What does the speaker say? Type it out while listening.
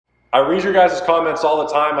I read your guys' comments all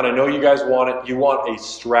the time, and I know you guys want it. You want a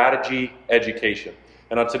strategy education.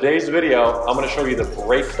 And on today's video, I'm going to show you the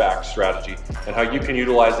breakback strategy and how you can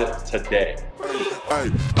utilize it today. Hey.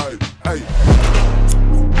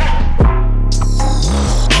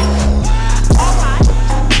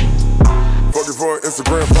 Fucking for an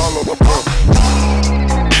Instagram follow.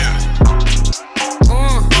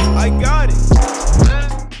 I got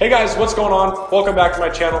it. Hey guys, what's going on? Welcome back to my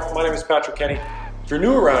channel. My name is Patrick Kenney. If you're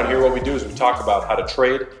new around here, what we do is we talk about how to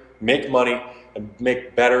trade, make money, and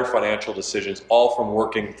make better financial decisions, all from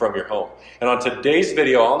working from your home. And on today's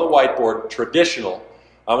video on the whiteboard, traditional,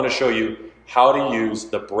 I'm going to show you how to use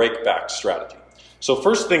the breakback strategy. So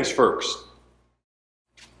first things first,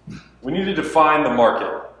 we need to define the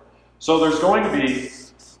market. So there's going to be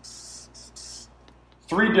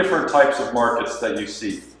three different types of markets that you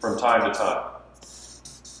see from time to time.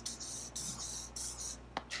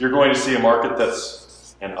 You're going to see a market that's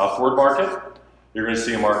an upward market. You're going to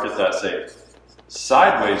see a market that's a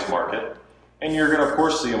sideways market. And you're going to, of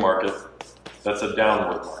course, see a market that's a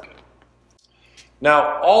downward market.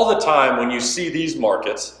 Now, all the time when you see these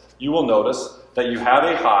markets, you will notice that you have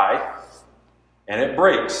a high and it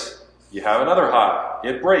breaks. You have another high,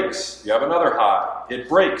 it breaks. You have another high, it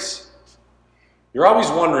breaks. You're always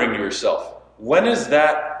wondering to yourself, when is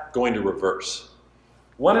that going to reverse?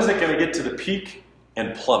 When is it going to get to the peak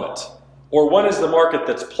and plummet? Or when is the market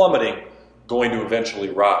that's plummeting going to eventually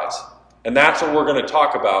rise? And that's what we're going to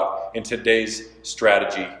talk about in today's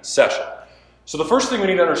strategy session. So the first thing we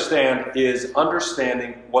need to understand is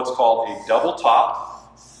understanding what's called a double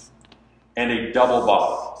top and a double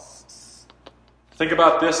bottom. Think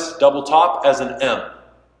about this double top as an M.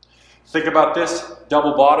 Think about this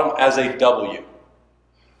double bottom as a W.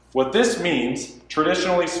 What this means,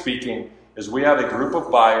 traditionally speaking, is we have a group of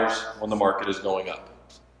buyers when the market is going up.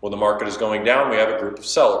 When the market is going down, we have a group of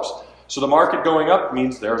sellers. So the market going up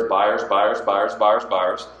means there's buyers, buyers, buyers, buyers,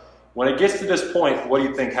 buyers. When it gets to this point, what do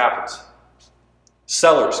you think happens?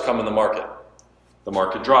 Sellers come in the market. The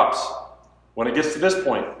market drops. When it gets to this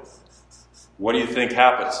point, what do you think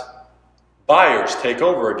happens? Buyers take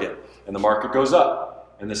over again, and the market goes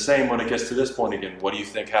up. And the same when it gets to this point again, what do you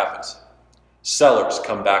think happens? Sellers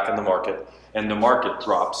come back in the market, and the market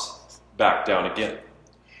drops back down again.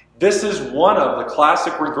 This is one of the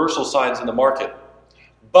classic reversal signs in the market,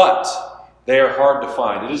 but they are hard to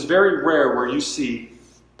find. It is very rare where you see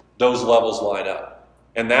those levels line up.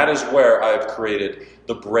 And that is where I have created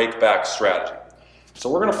the breakback strategy.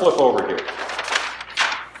 So we're going to flip over here.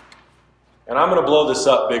 And I'm going to blow this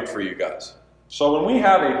up big for you guys. So when we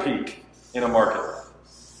have a peak in a market,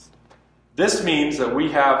 this means that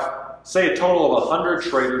we have, say, a total of 100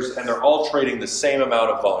 traders, and they're all trading the same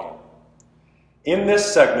amount of volume. In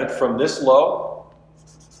this segment, from this low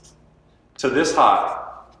to this high,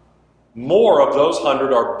 more of those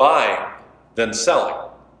 100 are buying than selling.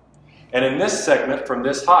 And in this segment, from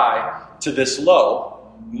this high to this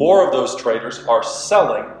low, more of those traders are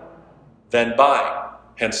selling than buying,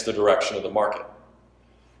 hence the direction of the market.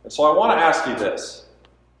 And so I want to ask you this.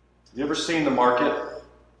 Have you ever seen the market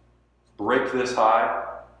break this high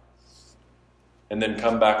and then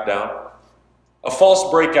come back down? A false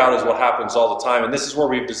breakout is what happens all the time, and this is where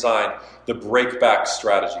we've designed the breakback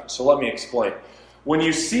strategy. So let me explain. When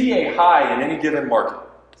you see a high in any given market,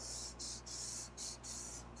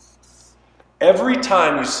 every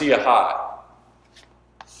time you see a high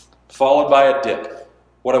followed by a dip,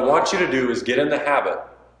 what I want you to do is get in the habit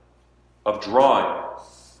of drawing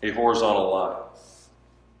a horizontal line.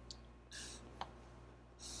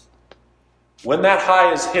 When that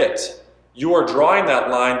high is hit, you are drawing that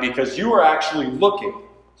line because you are actually looking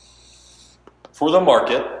for the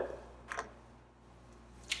market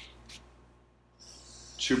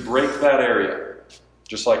to break that area,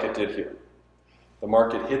 just like it did here. The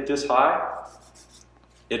market hit this high,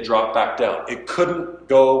 it dropped back down. It couldn't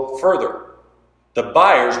go further. The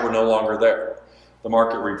buyers were no longer there. The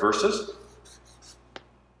market reverses.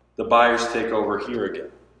 The buyers take over here again.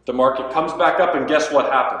 The market comes back up, and guess what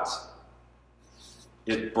happens?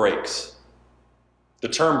 It breaks. The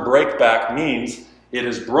term breakback means it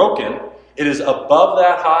is broken, it is above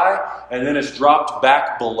that high, and then it's dropped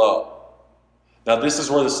back below. Now this is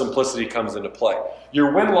where the simplicity comes into play.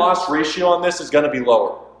 Your win-loss ratio on this is going to be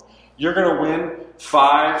lower. You're going to win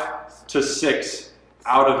 5 to 6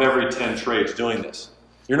 out of every 10 trades doing this.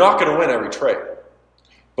 You're not going to win every trade.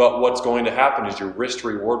 But what's going to happen is your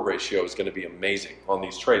risk-to-reward ratio is going to be amazing on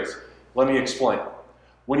these trades. Let me explain.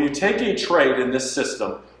 When you take a trade in this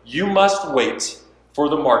system, you must wait for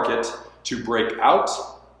the market to break out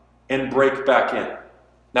and break back in.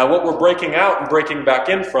 Now what we're breaking out and breaking back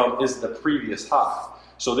in from is the previous high.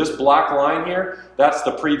 So this black line here, that's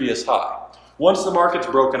the previous high. Once the market's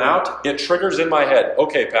broken out, it triggers in my head,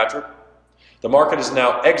 okay, Patrick, the market has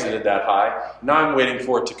now exited that high. Now I'm waiting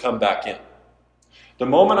for it to come back in. The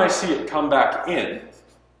moment I see it come back in,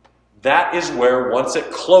 that is where, once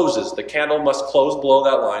it closes, the candle must close below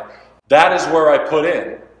that line, that is where I put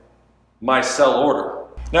in my sell order.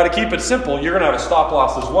 Now to keep it simple, you're going to have a stop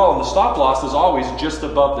loss as well, and the stop loss is always just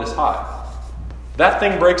above this high. That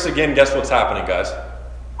thing breaks again, guess what's happening, guys?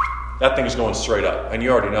 That thing is going straight up, and you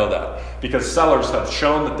already know that, because sellers have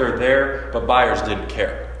shown that they're there, but buyers didn't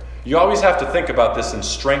care. You always have to think about this in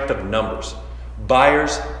strength of numbers.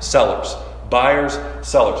 Buyers, sellers. Buyers,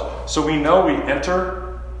 sellers. So we know we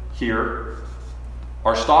enter here,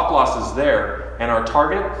 our stop loss is there, and our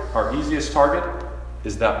target, our easiest target,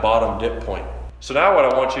 is that bottom dip point. So now what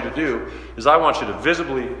I want you to do is I want you to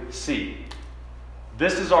visibly see,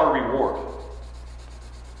 this is our reward.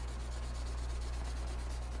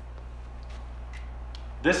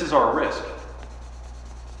 This is our risk.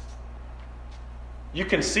 You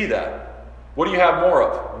can see that. What do you have more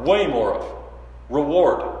of? Way more of.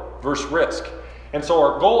 Reward versus risk. And so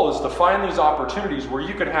our goal is to find these opportunities where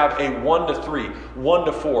you could have a 1-to-3,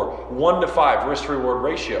 1-to-4, 1-to-5 risk-reward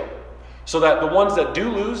ratio. So that the ones that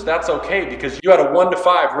do lose, that's okay, because you had a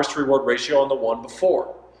 1-to-5 risk-reward ratio on the one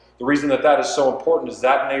before. The reason that that is so important is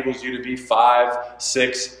that enables you to be 5,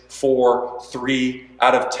 6, 4, 3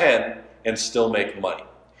 out of 10 and still make money.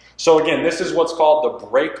 So again, this is what's called the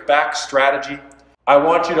break back strategy. I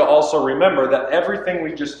want you to also remember that everything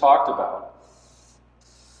we just talked about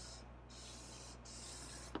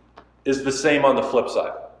is the same on the flip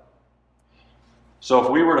side. So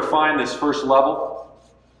if we were to find this first level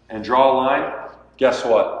and draw a line, guess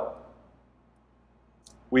what?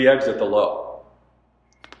 We exit the low.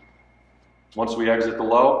 Once we exit the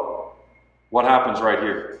low, what happens right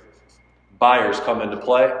here? Buyers come into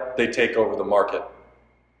play, they take over the market.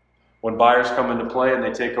 When buyers come into play and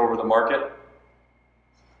they take over the market,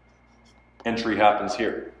 entry happens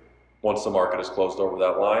here once the market is closed over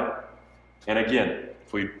that line. And again,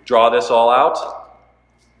 if we draw this all out,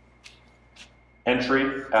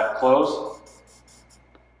 entry at close,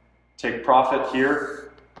 take profit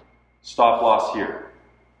here, stop loss here.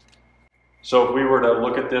 So if we were to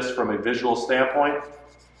look at this from a visual standpoint,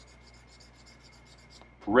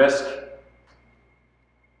 risk,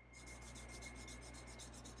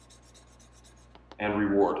 and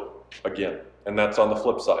reward again, and that's on the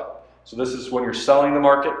flip side. So this is when you're selling the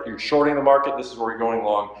market, you're shorting the market, this is where you're going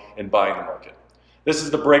long and buying the market. This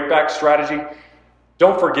is the breakback strategy.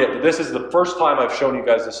 Don't forget that this is the first time I've shown you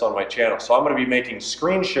guys this on my channel, so I'm going to be making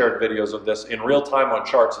screen shared videos of this in real time on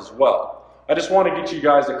charts as well. I just want to get you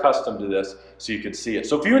guys accustomed to this so you can see it.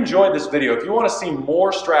 So if you enjoyed this video, if you want to see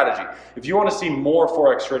more strategy, if you want to see more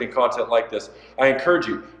Forex trading content like this, I encourage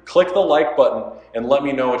you, click the like button and let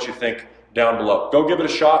me know what you think down below. Go give it a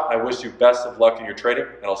shot. I wish you best of luck in your trading,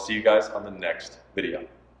 and I'll see you guys on the next video.